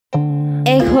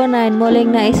Echonine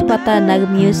muling naispatan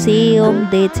nag-museum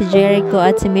date si Jericho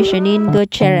at si Janine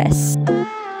Gutierrez.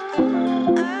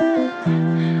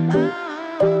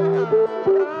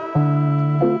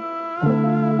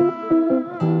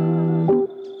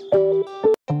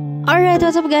 Alright,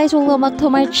 what's up guys? Welcome back to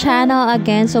my channel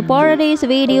again. So for today's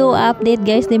video update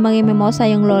guys, di mangimimosa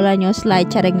yung lola nyo,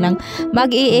 slide charing lang.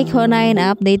 Mag-i-Echonine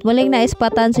update. Muling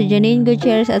naispatan si Janine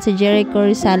Gutierrez at si Jericho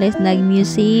Rosales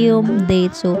nag-museum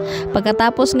date. So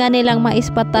pagkatapos nga nilang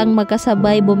maispatang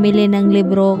magkasabay bumili ng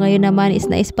libro, ngayon naman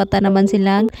is naispatan naman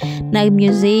silang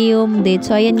nag-museum date.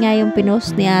 So ayan nga yung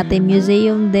pinost ni ate,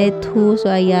 museum date who.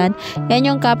 So ayan, yan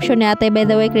yung caption ni ate. By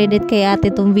the way, credit kay ate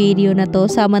tong video na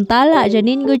to. Samantala,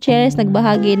 Janine Gutierrez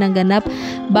nagbahagi ng ganap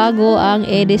bago ang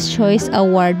Edis Choice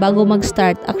Award bago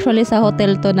mag-start. Actually sa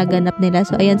hotel to naganap nila.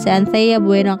 So ayan si Anthea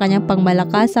Bueno ang kanyang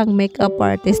pangmalakasang makeup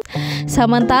artist.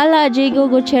 Samantala, Jericho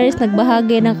Gutierrez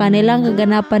nagbahagi ng kanilang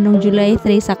kaganapan noong July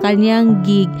 3 sa kanyang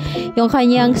gig, yung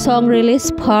kanyang song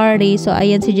release party. So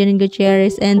ayan si Janine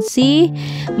Gutierrez and si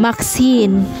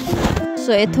Maxine.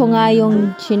 So ito nga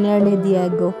yung chinner ni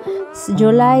Diego.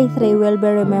 July 3 will be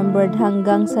remembered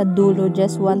hanggang sa dulo.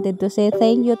 Just wanted to say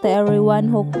thank you to everyone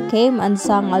who came and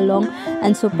sang along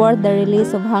and support the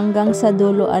release of Hanggang sa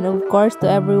Dulo, and of course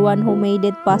to everyone who made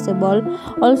it possible.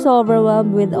 Also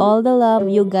overwhelmed with all the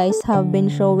love you guys have been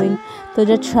showing to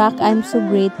the track. I'm so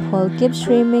grateful. Keep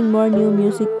streaming more new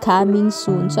music coming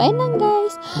soon. So ayun lang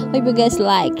guys. Hope you guys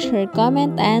like, share,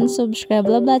 comment, and subscribe.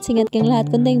 Love lahat. Singat kang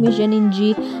lahat. Kunting Vision in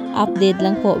G update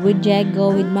lang po with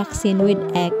Jago, with Maxine, with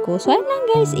Echo. So ayun lang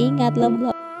guys. Ingat.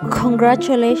 Love.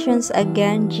 Congratulations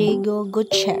again, Jericho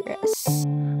Gutierrez.